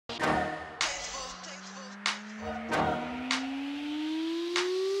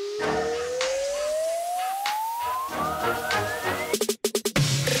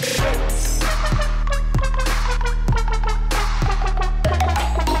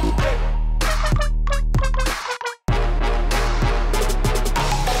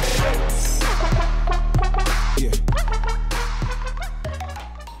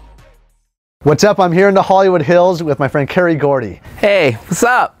What's up? I'm here in the Hollywood Hills with my friend Kerry Gordy. Hey, what's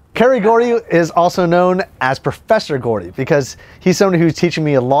up? Kerry Gordy is also known as Professor Gordy because he's someone who's teaching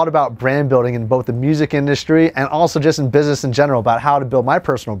me a lot about brand building in both the music industry and also just in business in general about how to build my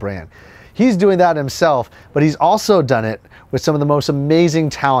personal brand. He's doing that himself, but he's also done it with some of the most amazing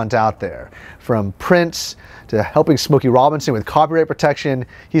talent out there. From Prince to helping Smokey Robinson with copyright protection,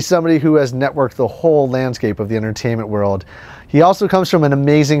 he's somebody who has networked the whole landscape of the entertainment world. He also comes from an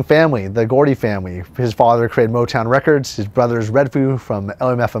amazing family, the Gordy family. His father created Motown Records, his brother's Redfoo from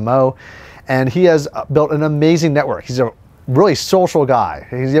LMFMO, and he has built an amazing network. He's a really social guy.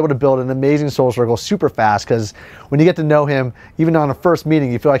 He's able to build an amazing social circle super fast because when you get to know him, even on a first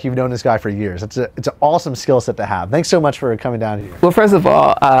meeting, you feel like you've known this guy for years. It's an awesome skill set to have. Thanks so much for coming down here. Well, first of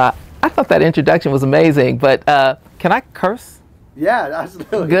all, I thought that introduction was amazing, but can I curse? Yeah,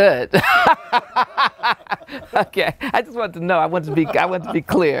 absolutely. Good. Okay, I just wanted to know. I want to be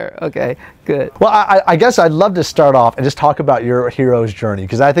clear. Okay, good. Well, I guess I'd love to start off and just talk about your hero's journey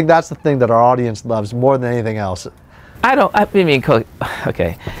because I think that's the thing that our audience loves more than anything else.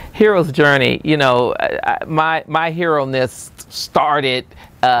 Okay, hero's journey. You know, my hero-ness started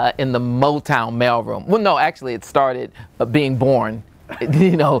in the Motown mailroom. Well, no, actually, it started being born.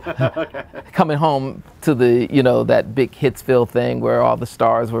 You know, okay. Coming home to the, you know, that big Hitsville thing where all the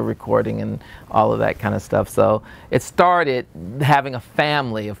stars were recording and all of that kind of stuff. So it started having a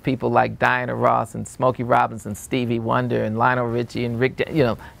family of people like Rhonda Ross and Smokey Robinson, Stevie Wonder and Lionel Richie and Rick, you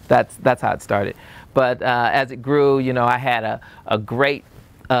know, that's how it started. But as it grew, you know, I had a great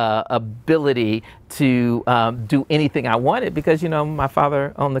ability to do anything I wanted because, you know, my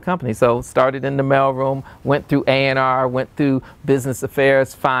father owned the company. So started in the mailroom, went through A&R, went through business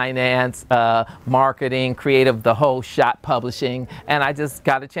affairs, finance, marketing, creative, the whole shot, publishing, and I just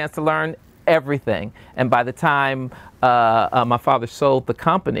got a chance to learn everything. And by the time my father sold the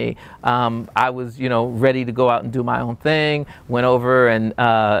company, I was, you know, ready to go out and do my own thing. Went over and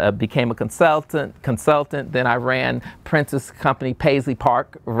became a consultant. Then I ran Prince's company, Paisley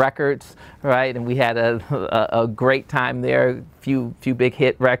Park Records, right? And we had a great time there. Few big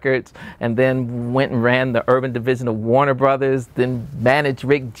hit records, and then went and ran the urban division of Warner Brothers. Then managed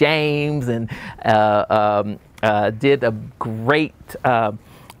Rick James and did a great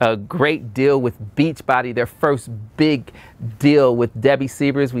deal with Beachbody, their first big deal with Debbie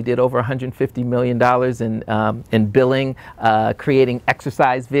Siebers. We did over $150 million in billing, creating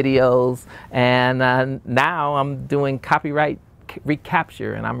exercise videos, and now I'm doing copyright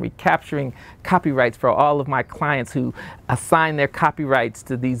recapture, and I'm recapturing copyrights for all of my clients who assigned their copyrights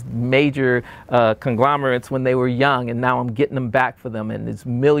to these major conglomerates when they were young, and now I'm getting them back for them, and it's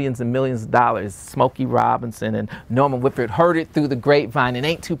millions and millions of dollars. Smokey Robinson and Norman Whitford, Heard It Through the Grapevine and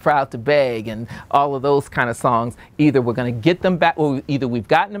Ain't Too Proud to Beg, and all of those kind of songs. Either we're going to get them back, or either we've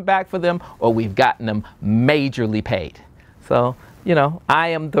gotten them back for them, or we've gotten them majorly paid. So, you know, I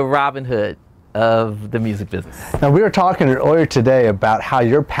am the Robin Hood of the music business. Now, we were talking earlier today about how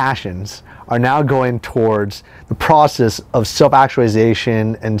your passions are now going towards the process of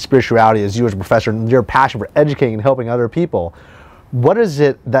self-actualization and spirituality as you as a professor, and your passion for educating and helping other people. What is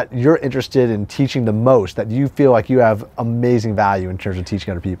it that you're interested in teaching the most, that you feel like you have amazing value in terms of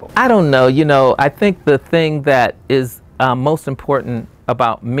teaching other people? I don't know. You know, I think the thing that is most important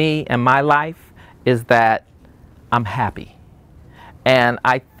about me and my life is that I'm happy. And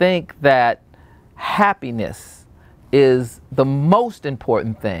I think that happiness is the most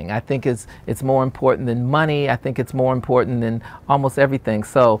important thing. I think it's more important than money. I think it's more important than almost everything.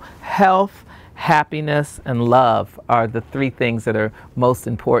 So health, happiness, and love are the three things that are most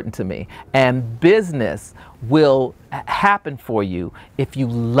important to me. And business will happen for you if you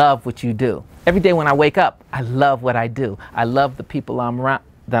love what you do. Every day when I wake up, I love what I do. I love the people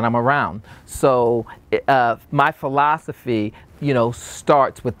that I'm around. So my philosophy, you know,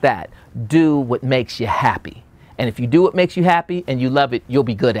 starts with that. Do what makes you happy. And if you do what makes you happy and you love it, you'll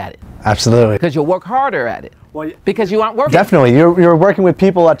be good at it. Absolutely. Because you'll work harder at it. Well, because you aren't working. Definitely. You're working with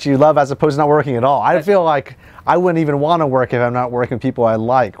people that you love as opposed to not working at all. I feel like I wouldn't even want to work if I'm not working with people I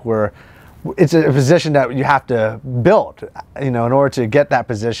like, where it's a position that you have to build. You know, in order to get that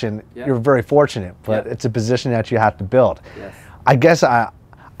position, you're very fortunate, but it's a position that you have to build. Yes. I guess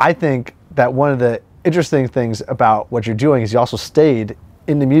I think that one of the interesting things about what you're doing is you also stayed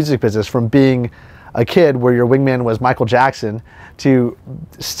in the music business from being a kid where your wingman was Michael Jackson to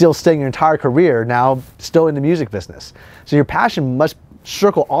still staying your entire career now still in the music business. So your passion must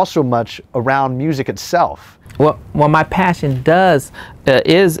circle also much around music itself. Well, my passion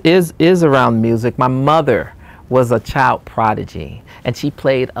is around music. My mother was a child prodigy, and she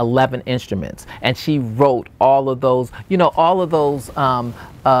played 11 instruments, and she wrote all of those, you know, all of those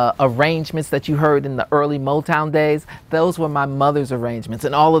arrangements that you heard in the early Motown days, those were my mother's arrangements.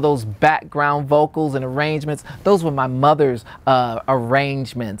 And all of those background vocals and arrangements, those were my mother's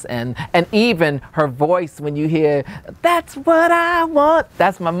arrangements. And even her voice, when you hear, "That's what I want,"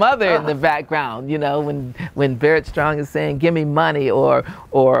 that's my mother in the background, you know, when Barrett Strong is saying, "Give me money," or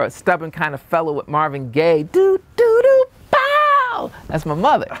 "Stubborn Kind of Fellow" with Marvin Gaye, "Do, do, do, pow." That's my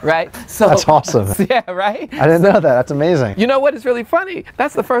mother, right? So That's awesome. Yeah, right? I didn't know that. That's amazing. You know what? It's really funny.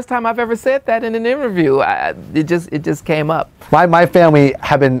 That's the first time I've ever said that in an interview. It just came up. My family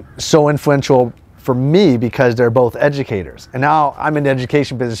have been so influential for me because they're both educators. And now I'm in the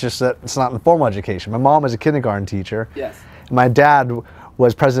education business, just that it's not in formal education. My mom was a kindergarten teacher. Yes. My dad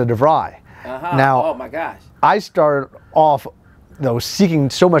was president of RI. Now, oh my gosh. I started off, seeking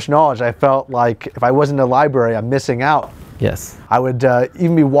so much knowledge. I felt like if I wasn't in the library, I'm missing out. Yes. I would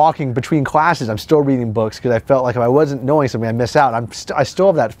even be walking between classes. I'm still reading books because I felt like if I wasn't knowing something, I miss out. I still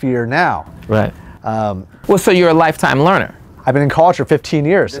have that fear now. Right. Well, so you're a lifetime learner. I've been in college for 15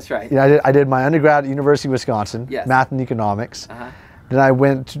 years. That's right. You know, I did my undergrad at University of Wisconsin, Yes. math and economics. Then I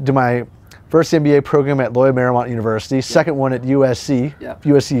went to do my first MBA program at Loyola Marymount University, second one at USC,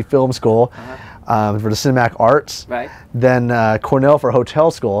 USC Film School for the cinematic arts. Right. Then Cornell for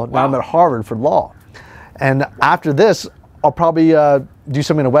hotel school. Now I'm at Harvard for law. And after this, I'll probably do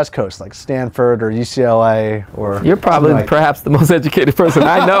something on the West Coast, like Stanford or UCLA or. You're probably perhaps the most educated person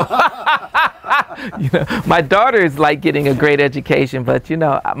I know. You know, my daughter is like getting a great education, but you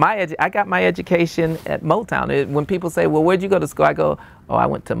know, I got my education at Motown. When people say, "Well, where'd you go to school?" I go, "Oh, I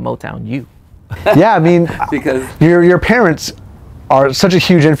went to Motown U." Yeah, I mean, because your parents are such a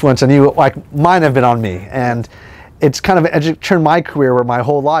huge influence on you, like mine have been on me, and it's kind of turned my career where my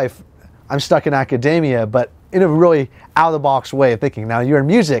whole life I'm stuck in academia, but in a really out-of-the-box way of thinking. Now, you're in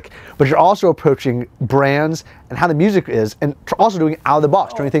music, but you're also approaching brands and how the music is, and also doing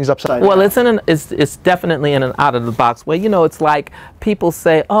out-of-the-box, turning things upside down. Well, it's definitely in an out-of-the-box way. You know, it's like people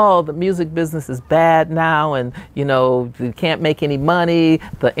say, "Oh, the music business is bad now, and you know, you can't make any money.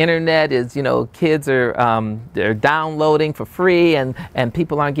 The internet is, you know, kids are they're downloading for free, and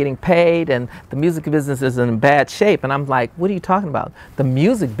people aren't getting paid, and the music business is in bad shape." And I'm like, "What are you talking about? The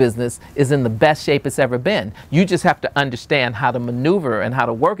music business is in the best shape it's ever been. You just have to understand how to maneuver and how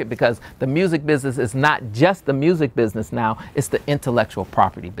to work it, because the music business is not just the music business now, it's the intellectual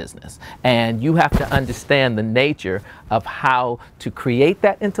property business. And you have to understand the nature of how to create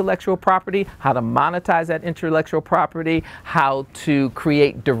that intellectual property, how to monetize that intellectual property, how to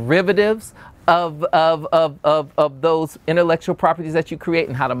create derivatives of those intellectual properties that you create,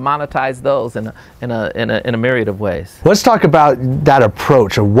 and how to monetize those in a myriad of ways." Let's talk about that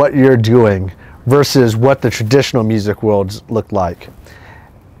approach of what you're doing versus what the traditional music worlds look like.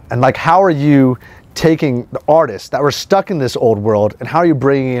 And like, how are you taking the artists that were stuck in this old world, and how are you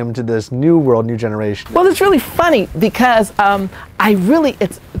bringing them to this new world, new generation? Well, it's really funny because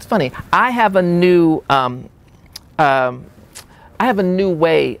it's funny. I have a new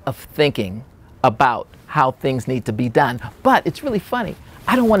way of thinking about how things need to be done, but it's really funny.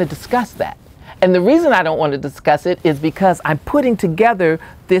 I don't want to discuss that. And the reason I don't want to discuss it is because I'm putting together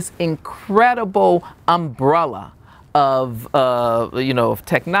this incredible umbrella of of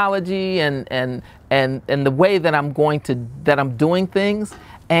technology and the way that I'm doing things,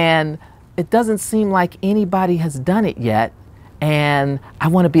 and it doesn't seem like anybody has done it yet. And I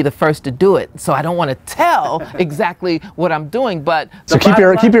want to be the first to do it, so I don't want to tell exactly what I'm doing. But so keep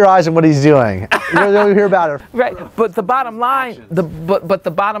your eyes on what he's doing. You'll hear about it. Right. But the bottom line, the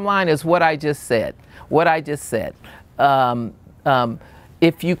bottom line is what I just said. What I just said.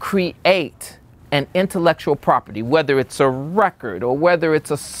 If you create an intellectual property, whether it's a record or whether it's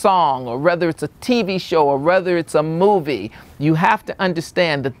a song or whether it's a TV show or whether it's a movie, you have to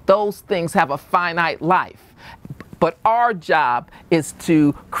understand that those things have a finite life. But our job is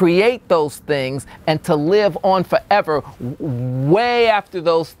to create those things and to live on forever, way after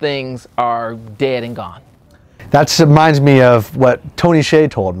those things are dead and gone. That reminds me of what Tony Hsieh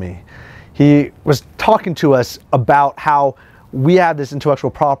told me. He was talking to us about how we have this intellectual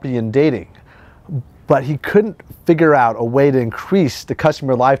property in dating, but he couldn't figure out a way to increase the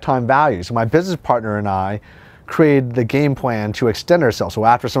customer lifetime value. So my business partner and I created the game plan to extend ourselves. So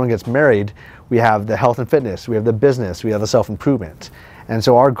after someone gets married, we have the health and fitness, we have the business, we have the self-improvement. And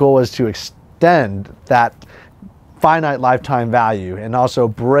so our goal is to extend that finite lifetime value and also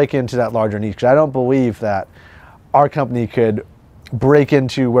break into that larger niche. Because I don't believe that our company could break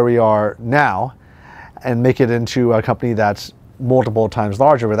into where we are now and make it into a company that's multiple times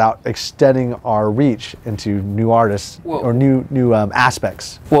larger without extending our reach into new artists or new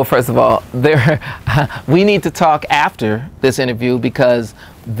aspects? Well, first of all, we need to talk after this interview, because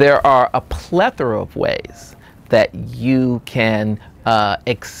there are a plethora of ways that you can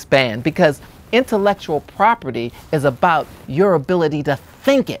expand, because intellectual property is about your ability to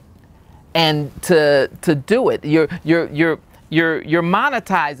think it and to do it. You're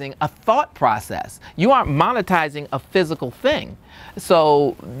monetizing a thought process. You aren't monetizing a physical thing.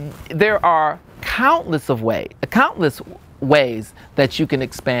 So there are countless ways that you can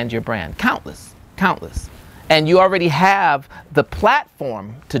expand your brand. Countless. And you already have the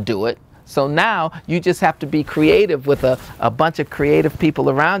platform to do it. So now you just have to be creative with a bunch of creative people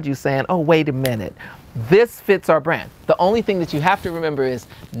around you saying, oh, wait a minute, this fits our brand. The only thing that you have to remember is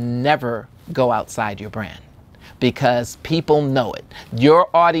never go outside your brand, because people know it. Your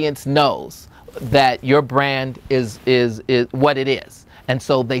audience knows that your brand is what it is. And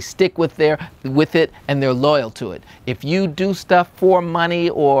so they stick with it, and they're loyal to it. If you do stuff for money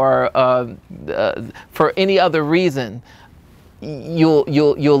or for any other reason, you'll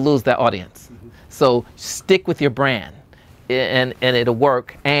lose that audience. So stick with your brand, and it'll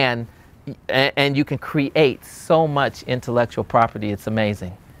work, and you can create so much intellectual property. It's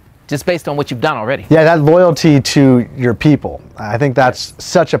amazing, just based on what you've done already. Yeah, that loyalty to your people, I think that's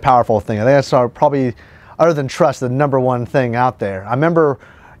such a powerful thing. I think that's probably, other than trust, the #1 thing out there. I remember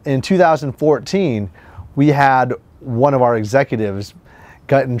in 2014, we had one of our executives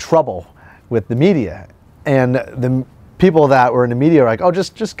got in trouble with the media, and the people that were in the media were like, oh,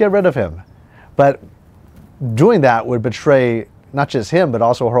 just get rid of him. But doing that would betray not just him, but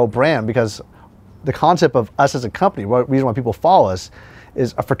also her whole brand, because the concept of us as a company, the reason why people follow us,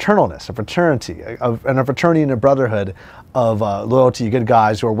 is a fraternalness, a fraternity, and a fraternity and a brotherhood of loyalty, good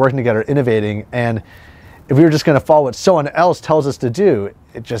guys who are working together, innovating. And if we were just going to follow what someone else tells us to do,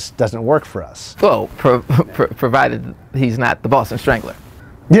 it just doesn't work for us. Well, provided he's not the Boston Strangler.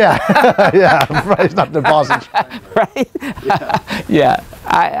 Yeah, yeah, right. It's not the Boston Strangler. Right? Yeah,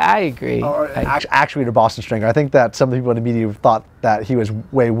 I agree. Or actually, the Boston Strangler. I think that some people in the media thought that he was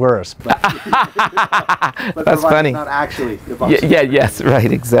way worse. But, but that's funny. Not actually the Boston Yes,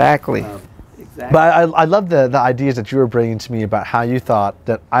 right, exactly. But I love the ideas that you were bringing to me about how you thought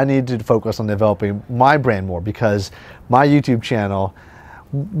that I needed to focus on developing my brand more, because my YouTube channel,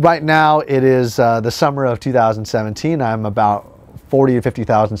 right now it is the summer of 2017. I'm about 40 to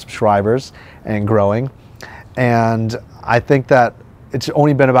 50,000 subscribers and growing. And I think that it's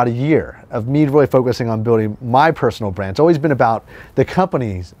only been about a year of me really focusing on building my personal brand. It's always been about the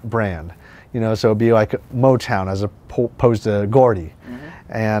company's brand, you know, so it'd be like Motown as opposed to Gordy.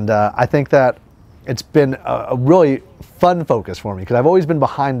 And I think that it's been a really fun focus for me, because I've always been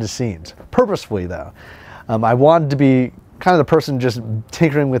behind the scenes, purposefully though. I wanted to be kind of the person just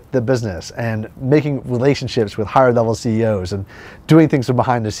tinkering with the business and making relationships with higher level CEOs and doing things from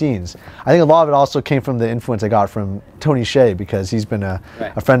behind the scenes. I think a lot of it also came from the influence I got from Tony Hsieh, because he's been a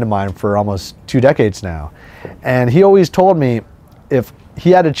friend of mine for almost 2 decades now. And he always told me if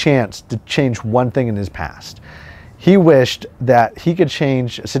he had a chance to change one thing in his past, he wished that he could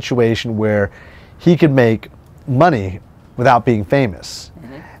change a situation where he could make money without being famous.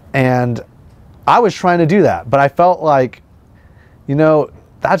 And I was trying to do that, but I felt like, you know,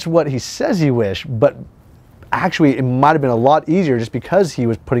 that's what he says he wished, but actually it might have been a lot easier just because he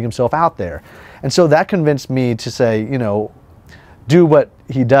was putting himself out there. And so that convinced me to say, you know, do what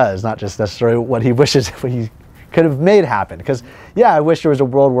he does, not just necessarily what he wishes he could have made happen. Because, yeah, I wish there was a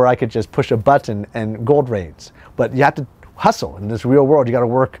world where I could just push a button and gold reigns. But you have to hustle in this real world. You got to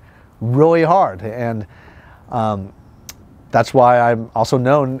work really hard. And that's why I'm also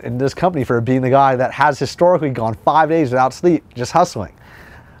known in this company for being the guy that has historically gone 5 days without sleep, just hustling.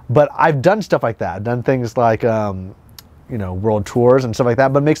 But I've done stuff like that. I've done things like, you know, world tours and stuff like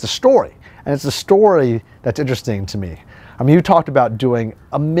that, but it makes the story. And it's the story that's interesting to me. I mean, you talked about doing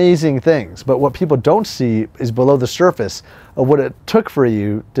amazing things, but what people don't see is below the surface of what it took for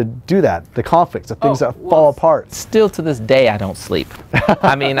you to do that, the conflicts, the things that fall apart. Still to this day, I don't sleep.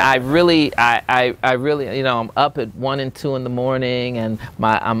 I mean, I really, you know, I'm up at 1 and 2 in the morning, and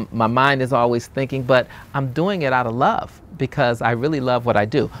my mind is always thinking, but I'm doing it out of love, because I really love what I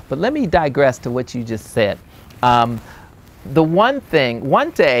do. But let me digress to what you just said. The one thing,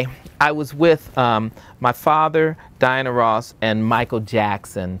 one day, I was with my father, Diana Ross, and Michael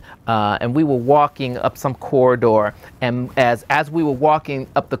Jackson, and we were walking up some corridor, and as we were walking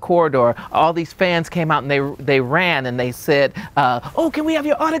up the corridor, all these fans came out and they ran and they said, oh, can we have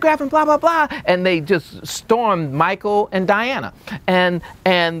your autograph and blah blah blah, and they just stormed Michael and Diana, and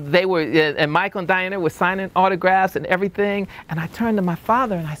Michael and Diana were signing autographs and everything, and I turned to my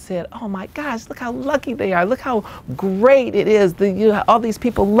father and I said, oh my gosh, look how lucky they are, look how great it is, all these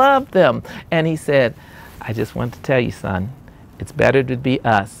people love them. And he said, I just want to tell you, son, it's better to be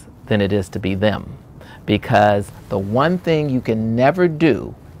us than it is to be them, because the one thing you can never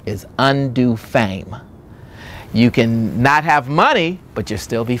do is undo fame. You can not have money, but you'll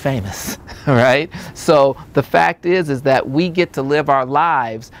still be famous, right? So the fact is that we get to live our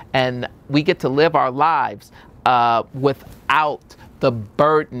lives, and we get to live our lives without the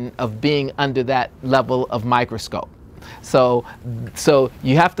burden of being under that level of microscope. So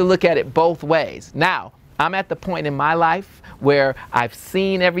you have to look at it both ways. Now, I'm at the point in my life where I've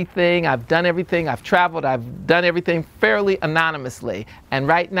seen everything, I've done everything, I've traveled, I've done everything fairly anonymously. And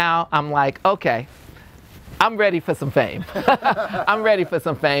right now, I'm like, okay, I'm ready for some fame. I'm ready for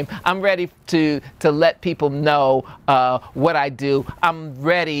some fame. I'm ready to let people know what I do. I'm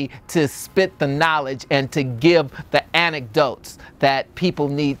ready to spit the knowledge and to give the anecdotes that people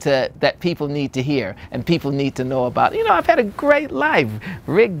need to hear and people need to know about. You know, I've had a great life.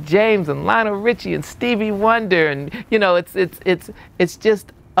 Rick James and Lionel Richie and Stevie Wonder, and you know, it's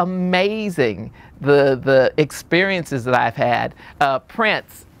just amazing the experiences that I've had.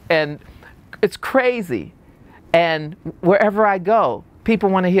 Prince, and it's crazy. And wherever I go, people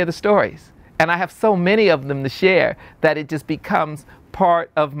want to hear the stories. And I have so many of them to share that it just becomes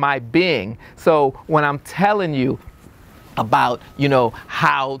part of my being. So when I'm telling you about, you know,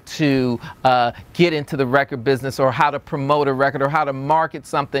 how to get into the record business, or how to promote a record, or how to market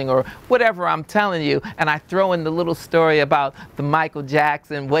something, or whatever I'm telling you, and I throw in the little story about the Michael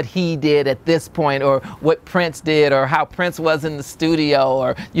Jackson, what he did at this point, or what Prince did, or how Prince was in the studio,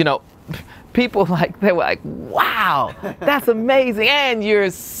 or, you know, people they were like, wow, that's amazing, and you're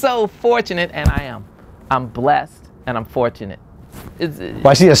so fortunate, and I am. I'm blessed and I'm fortunate. Well,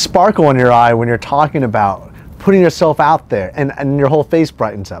 I see a sparkle in your eye when you're talking about putting yourself out there, and your whole face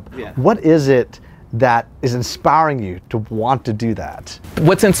brightens up. Yeah. What is it that is inspiring you to want to do that?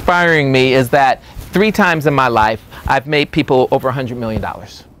 What's inspiring me is that 3 times in my life, I've made people over $100 million.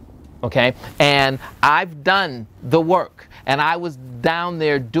 Okay? And I've done the work. And I was down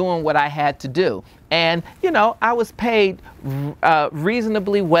there doing what I had to do. And, you know, I was paid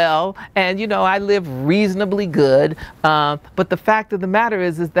reasonably well. And, you know, I live reasonably good. But the fact of the matter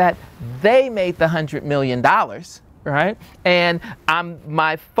is that they made the $100 million, right? And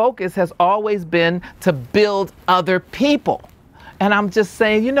my focus has always been to build other people. And I'm just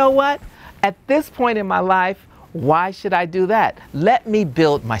saying, you know what? At this point in my life, why should I do that? Let me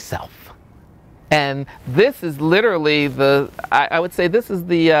build myself. And this is literally I would say this is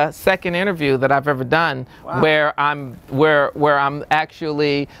the second interview that I've ever done. Wow. where I'm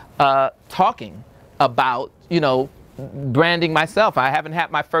actually talking about, you know, branding myself. I haven't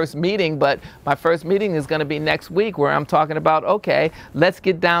had my first meeting, but my first meeting is going to be next week, where I'm talking about, okay, let's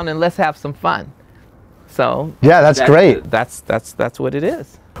get down and let's have some fun. So yeah, that's great. That's what it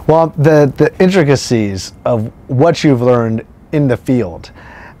is. Well, the intricacies of what you've learned in the field,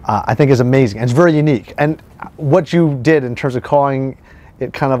 I think is amazing. And it's very unique. And what you did in terms of calling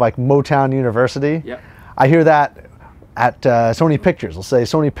it kind of like Motown University, yep. I hear that at Sony Pictures. We'll say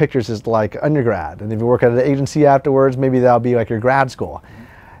Sony Pictures is like undergrad, and if you work at an agency afterwards, maybe that'll be like your grad school.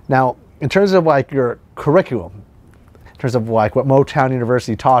 Now, in terms of like your curriculum, in terms of like what Motown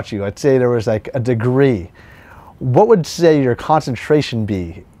University taught you, I'd say there was like a degree. What would say your concentration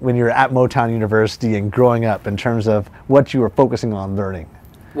be when you're at Motown University and growing up, in terms of what you were focusing on learning?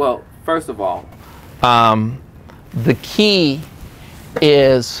 Well, first of all, the key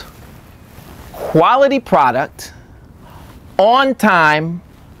is quality product, on time,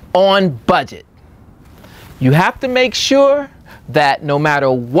 on budget. You have to make sure that no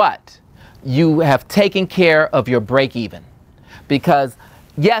matter what, you have taken care of your break even. Because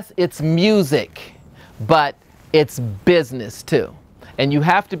yes, it's music, but it's business too. And you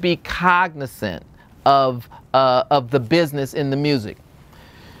have to be cognizant of the business in the music.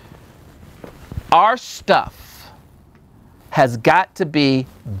 Our stuff has got to be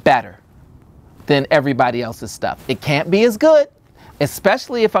better than everybody else's stuff. It can't be as good,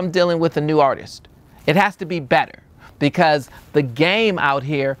 especially if I'm dealing with a new artist. It has to be better, because the game out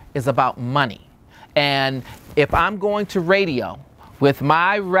here is about money. And if I'm going to radio with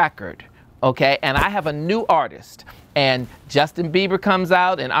my record, okay, and I have a new artist, and Justin Bieber comes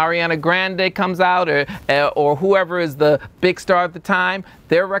out and Ariana Grande comes out, or whoever is the big star at the time,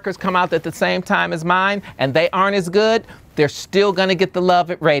 their records come out at the same time as mine and they aren't as good, they're still going to get the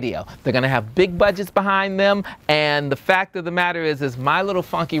love at radio. They're going to have big budgets behind them, and the fact of the matter is my little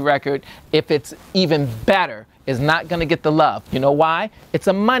funky record, if it's even better, is not going to get the love. You know why? It's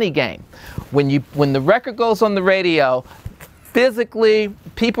a money game. When the record goes on the radio, physically,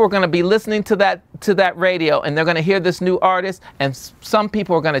 people are going to be listening to that radio, and they're going to hear this new artist, and some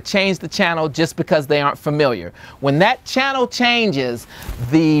people are going to change the channel just because they aren't familiar. When that channel changes,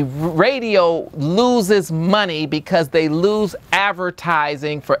 the radio loses money because they lose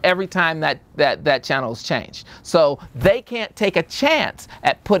advertising for every time that channel's changed. So they can't take a chance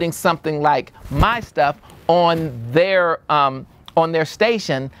at putting something like my stuff on their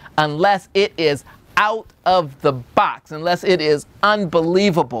station unless it is out of the box, unless it is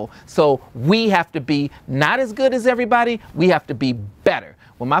unbelievable. So we have to be not as good as everybody, we have to be better.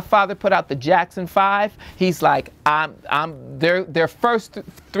 When my father put out the Jackson 5, he's like, their first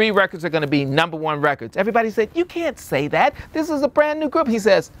 3 records are going to be #1 records. Everybody said, you can't say that. This is a brand new group. He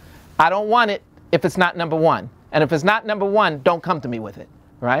says, I don't want it if it's not #1. And if it's not #1, don't come to me with it,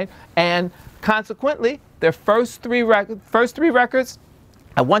 right? And consequently, their first three records,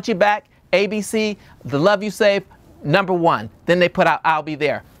 I Want You Back, ABC, The Love You Save, #1. Then they put out I'll Be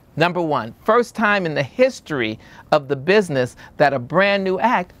There, #1. First time in the history of the business that a brand new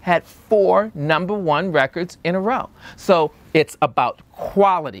act had 4 #1 records in a row. So it's about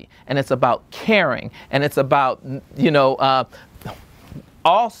quality, and it's about caring, and it's about,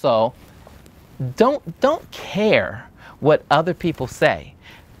 also, don't care what other people say.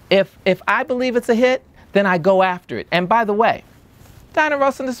 If I believe it's a hit, then I go after it. And by the way, Diana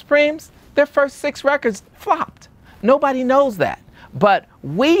Ross and the Supremes, their first 6 records flopped. Nobody knows that. But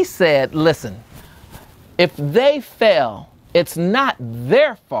we said, listen, if they fail, it's not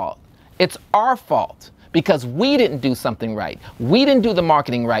their fault, it's our fault. Because we didn't do something right. We didn't do the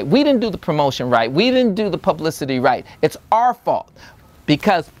marketing right. We didn't do the promotion right. We didn't do the publicity right. It's our fault.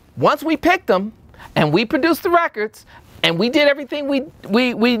 Because once we picked them and we produced the records and we did everything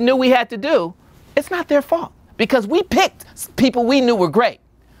we knew we had to do, it's not their fault. Because we picked people we knew were great.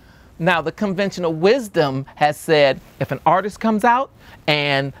 Now, the conventional wisdom has said if an artist comes out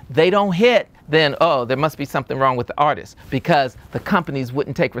and they don't hit, then, oh, there must be something wrong with the artist, because the companies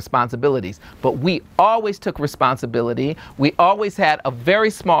wouldn't take responsibilities. But we always took responsibility. We always had a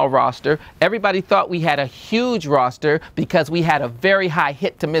very small roster. Everybody thought we had a huge roster because we had a very high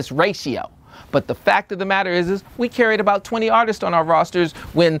hit-to-miss ratio. But the fact of the matter is we carried about 20 artists on our rosters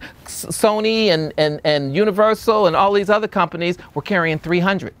when Sony and Universal and all these other companies were carrying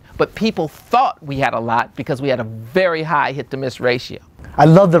 300. But people thought we had a lot because we had a very high hit-to-miss ratio. I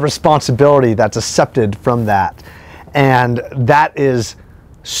love the responsibility that's accepted from that. And that is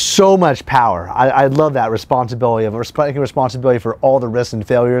so much power. I love that responsibility of taking responsibility for all the risks and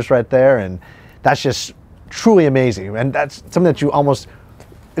failures right there. And that's just truly amazing. And that's something that you almost,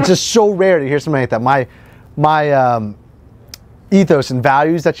 it's just so rare to hear something like that. My ethos and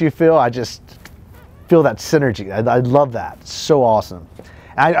values that you feel, I just feel that synergy. I love that. It's so awesome.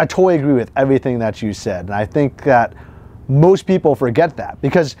 And I totally agree with everything that you said. And I think that most people forget that,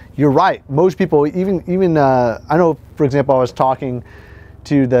 because you're right. Most people, even I know, for example, I was talking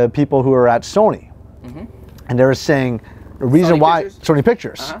to the people who are at Sony, and they were saying the reason why Sony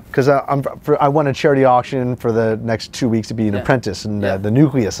Pictures, because I won a charity auction for the next 2 weeks to be an apprentice in the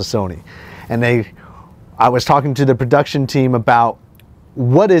nucleus of Sony, and I was talking to the production team about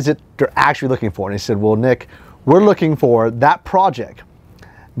what is it they're actually looking for, and they said, well, Nick, we're looking for that project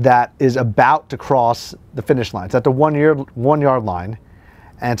that is about to cross the finish line. It's at the 1 yard line,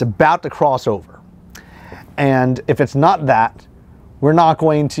 and it's about to cross over. And if it's not that, we're not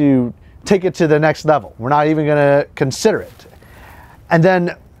going to take it to the next level. We're not even going to consider it. And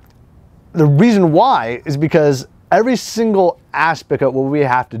then the reason why is because every single aspect of what we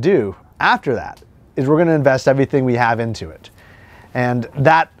have to do after that is we're going to invest everything we have into it. And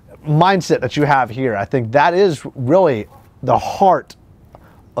that mindset that you have here, I think that is really the heart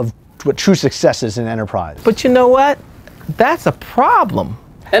of what true success is in enterprise. But you know what? That's a problem.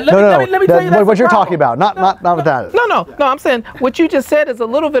 And let me tell you that's what you're talking about, not with that. No, I'm saying what you just said is a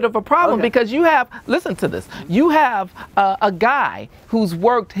little bit of a problem, because you have, listen to this, you have a guy who's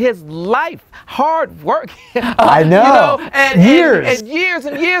worked his life, hard work. I know, years. And years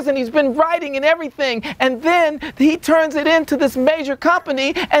and years, and he's been writing and everything, and then he turns it into this major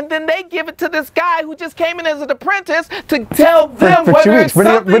company, and then they give it to this guy who just came in as an apprentice to tell them for 2 weeks,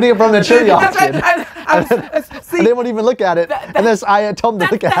 bring it from the charity auction. See, they won't even look at it unless I tell them to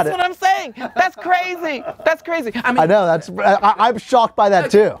look at it. That's what I'm saying. saying. That's crazy. That's crazy. I mean, I know, I'm shocked by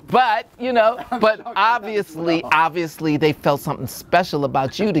that too. But, you know, but obviously they felt something special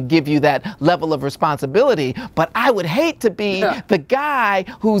about you to give you that level of responsibility. But I would hate to be the guy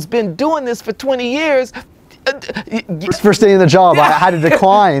who's been doing this for 20 years. First day in the job, I had to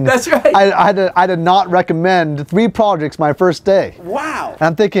decline. That's right. I had to not recommend 3 projects my first day. Wow. And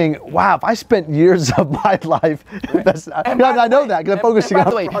I'm thinking, wow, if I spent years of my life, I know that because I'm focusing on. By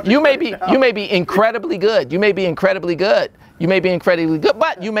the way, you may be incredibly good. You may be incredibly good. You may be incredibly good,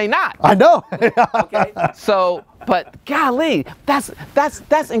 but you may not. I know. Okay. So, but golly, that's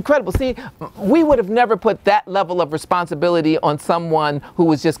incredible. See, we would have never put that level of responsibility on someone who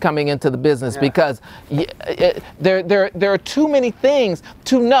was just coming into the business because there are too many things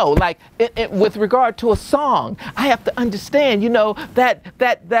to know. Like with regard to a song, I have to understand, you know, that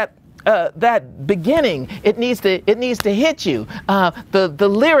beginning, it needs to hit you. The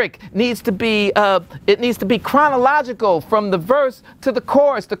lyric needs to be chronological from the verse to the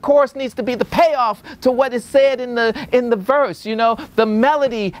chorus. The chorus needs to be the payoff to what is said in the verse. You know, the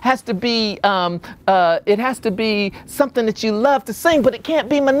melody has to be it has to be something that you love to sing, but it can't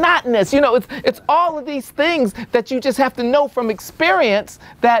be monotonous. You know, it's all of these things that you just have to know from experience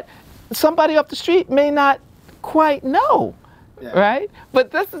that somebody up the street may not quite know. Yeah. Right, but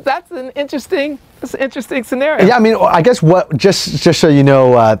that's an interesting scenario. Yeah, I mean, I guess just so you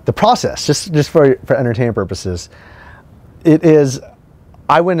know the process, just for entertainment purposes, it is.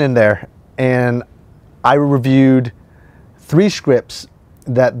 I went in there and I reviewed 3 scripts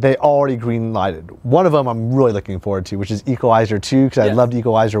that they already green lighted. One of them I'm really looking forward to, which is Equalizer 2, because I loved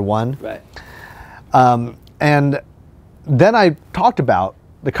Equalizer 1. Right. And then I talked about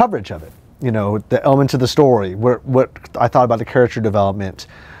the coverage of it. You know, the elements of the story, what I thought about the character development,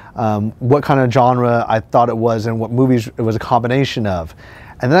 what kind of genre I thought it was and what movies it was a combination of.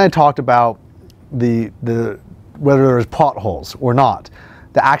 And then I talked about the whether there was plot holes or not,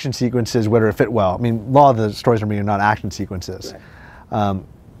 the action sequences, whether it fit well. I mean, a lot of the stories for me are not action sequences. Right.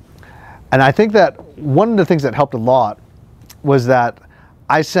 And I think that one of the things that helped a lot was that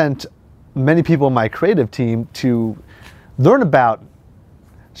I sent many people in my creative team to learn about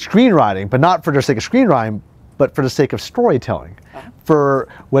screenwriting, but not for the sake of screenwriting, but for the sake of storytelling, for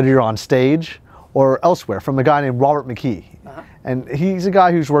whether you're on stage or elsewhere, from a guy named Robert McKee. And he's a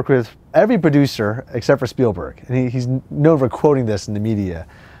guy who's worked with every producer except for Spielberg. And he's known for quoting this in the media.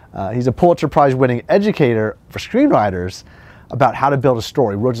 He's a Pulitzer Prize winning educator for screenwriters about how to build a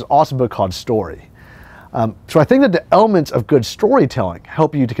story. He wrote this awesome book called Story. So I think that the elements of good storytelling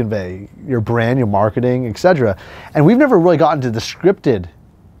help you to convey your brand, your marketing, etc. And we've never really gotten to the scripted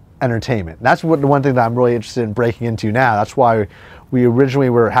entertainment. That's the one thing that I'm really interested in breaking into now. That's why we originally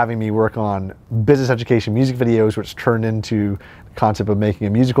were having me work on business education music videos, which turned into the concept of making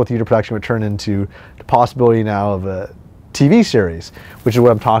a musical theater production, which turned into the possibility now of a TV series, which is what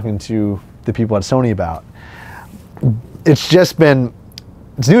I'm talking to the people at Sony about. It's just been,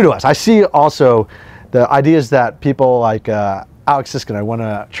 it's new to us. I see also the ideas that people like Alex Siskin, I won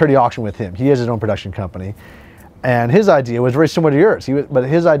a charity auction with him. He has his own production company. And his idea was very similar to yours. But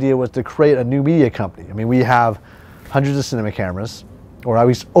his idea was to create a new media company. I mean, we have hundreds of cinema cameras, or at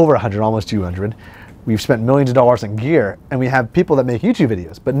least over 100, almost 200. We've spent millions of dollars in gear, and we have people that make YouTube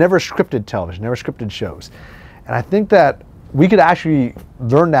videos, but never scripted television, never scripted shows. And I think that we could actually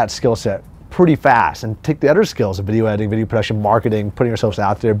learn that skill set pretty fast and take the other skills of video editing, video production, marketing, putting ourselves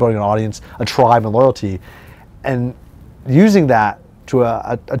out there, building an audience, a tribe, and loyalty, and using that to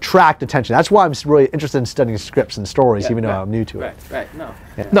attract attention. That's why I'm really interested in studying scripts and stories, even though I'm new to it. Right. No.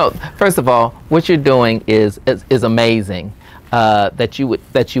 Yeah. No. First of all, what you're doing is amazing. That you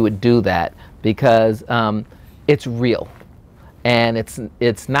would do that because it's real, and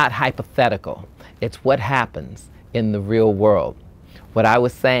it's not hypothetical. It's what happens in the real world. What I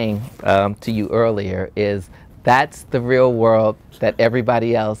was saying to you earlier is that's the real world that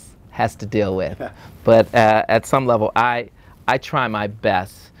everybody else has to deal with. But at some level, I try my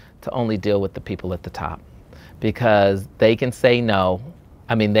best to only deal with the people at the top, because they can say no.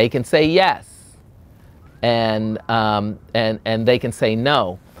 I mean, they can say yes, and they can say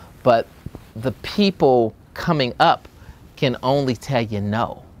no, but the people coming up can only tell you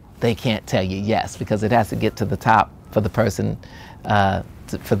no. They can't tell you yes, because it has to get to the top for the person to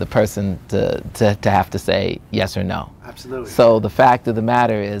have to say yes or no. Absolutely. So the fact of the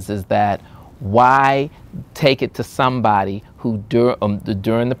matter is that why take it to somebody who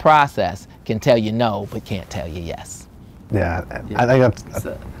during the process can tell you no but can't tell you yes? Yeah, I think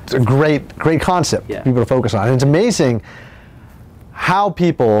that's a great concept for people to focus on. And it's amazing how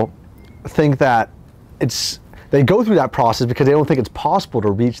people think that it's they go through that process because they don't think it's possible to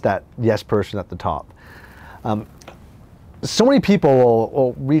reach that yes person at the top. So many people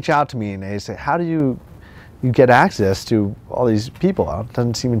will reach out to me and they say, how do you get access to all these people? It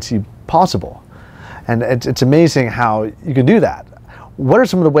doesn't even seem possible. And it's amazing how you can do that. What are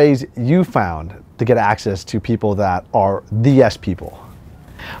some of the ways you found to get access to people that are the yes people?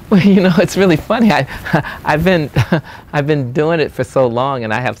 Well, you know, it's really funny. I've been doing it for so long,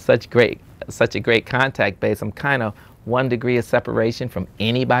 and I have such a great contact base. I'm kind of 1 degree of separation from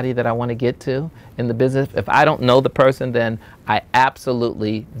anybody that I want to get to in the business. If I don't know the person, then I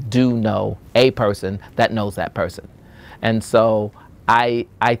absolutely do know a person that knows that person. And so I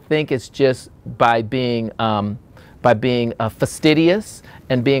think it's just by being fastidious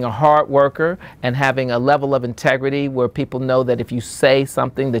and being a hard worker and having a level of integrity where people know that if you say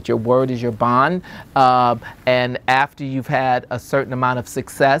something, that your word is your bond. And after you've had a certain amount of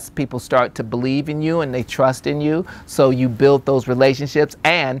success, people start to believe in you and they trust in you. So you build those relationships,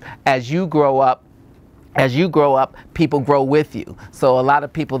 and as you grow up, people grow with you. So a lot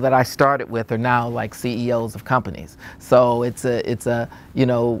of people that I started with are now like CEOs of companies. So it's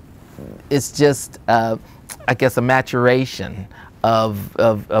just I guess a maturation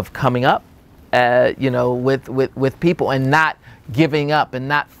of coming up, with people and not giving up and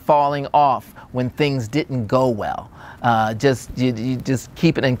not falling off when things didn't go well. Just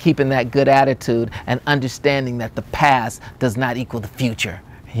keeping that good attitude and understanding that the past does not equal the future,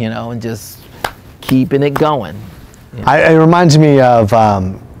 and just keeping it going. It reminds me of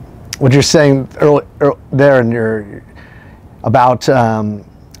what you're saying there in your about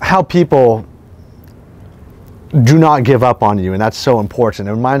how people do not give up on you, and that's so important.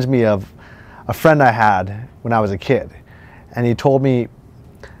 It reminds me of a friend I had when I was a kid, and he told me,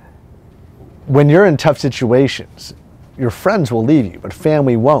 when you're in tough situations, your friends will leave you, but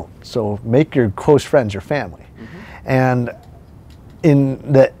family won't. So make your close friends your family. Mm-hmm. And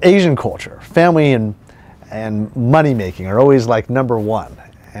in the Asian culture, family and money making are always like number one,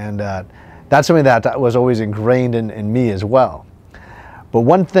 and that's something that was always ingrained in me as well. But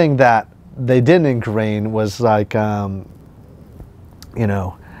one thing that they didn't ingrain was like, I'm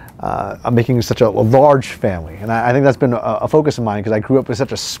making such a large family. And I think that's been a focus of mine because I grew up with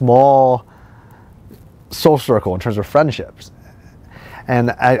such a small soul circle in terms of friendships.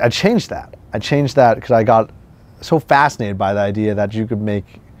 And I changed that. I changed that because I got so fascinated by the idea that you could make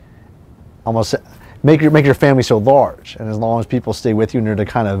your family so large. And as long as people stay with you and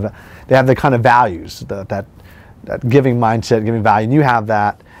they have the kind of values, that giving mindset, giving value, and you have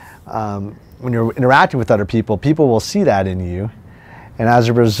that. When you're interacting with other people, people will see that in you, and as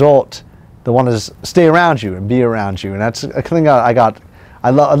a result, they want to stay around you and be around you. And that's a thing I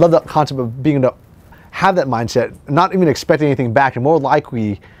love that concept of being able to have that mindset, not even expecting anything back, and more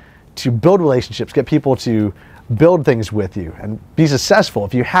likely to build relationships, get people to build things with you, and be successful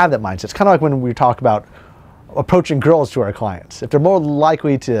if you have that mindset. It's kind of like when we talk about approaching girls to our clients. If they're more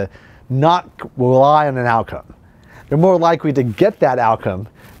likely to not rely on an outcome, they're more likely to get that outcome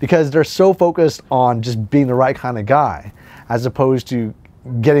because they're so focused on just being the right kind of guy, as opposed to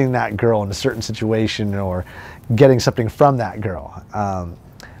getting that girl in a certain situation or getting something from that girl.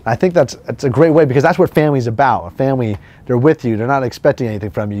 I think that's a great way, because that's what family's about. A family, they're with you. They're not expecting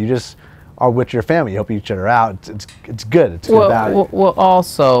anything from you. You just are with your family. You help each other out. It's good. It's good value. Well,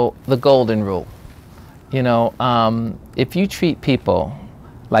 also the golden rule. If you treat people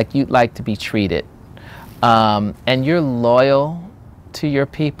like you'd like to be treated, and you're loyal to your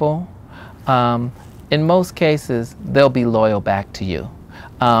people, in most cases, they'll be loyal back to you.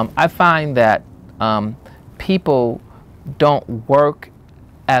 I find that people don't work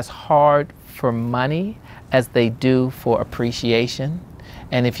as hard for money as they do for appreciation.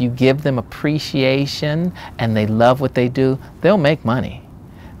 And if you give them appreciation and they love what they do, they'll make money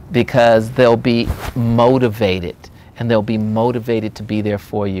because they'll be motivated, and they'll be motivated to be there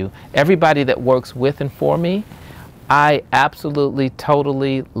for you. Everybody that works with and for me, I absolutely,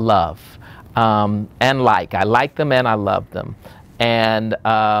 totally love and like. I like them and I love them. And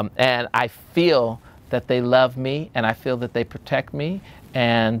I feel that they love me, and I feel that they protect me,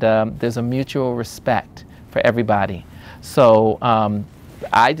 and there's a mutual respect for everybody. So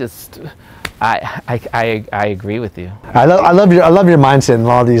I agree with you. I love your mindset and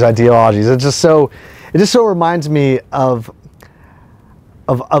all these ideologies. It just so reminds me of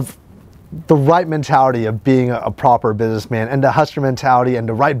the right mentality of being a proper businessman, and the hustler mentality, and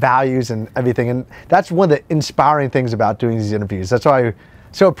the right values and everything. And that's one of the inspiring things about doing these interviews. That's why I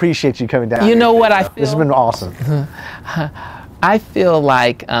so appreciate you coming down. You know what I feel? This has been awesome. I feel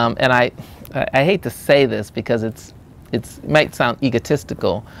like, and I hate to say this because it might sound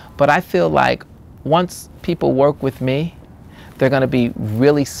egotistical, but I feel like once people work with me, they're going to be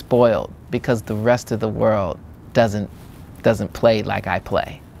really spoiled because the rest of the world doesn't play like I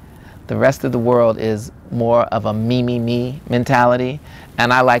play. The rest of the world is more of a me, me, me mentality,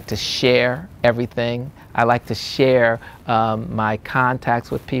 and I like to share everything. I like to share my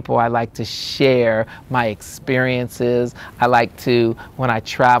contacts with people. I like to share my experiences. I like to, when I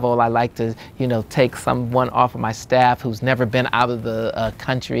travel, I like to, you know, take someone off of my staff who's never been out of the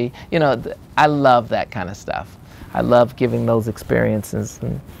country. You know, I love that kind of stuff. I love giving those experiences,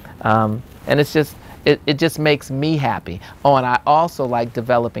 and it's just, it just makes me happy. Oh, and I also like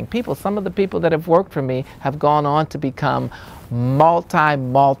developing people. Some of the people that have worked for me have gone on to become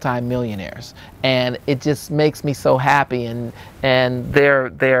multi-millionaires, and it just makes me so happy. And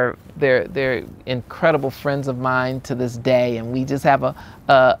they're incredible friends of mine to this day, and we just have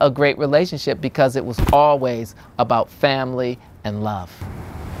a great relationship because it was always about family and love.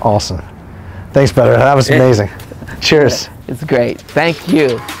 Awesome. Thanks, brother. That was amazing. Cheers. It's great. Thank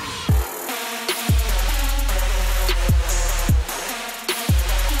you.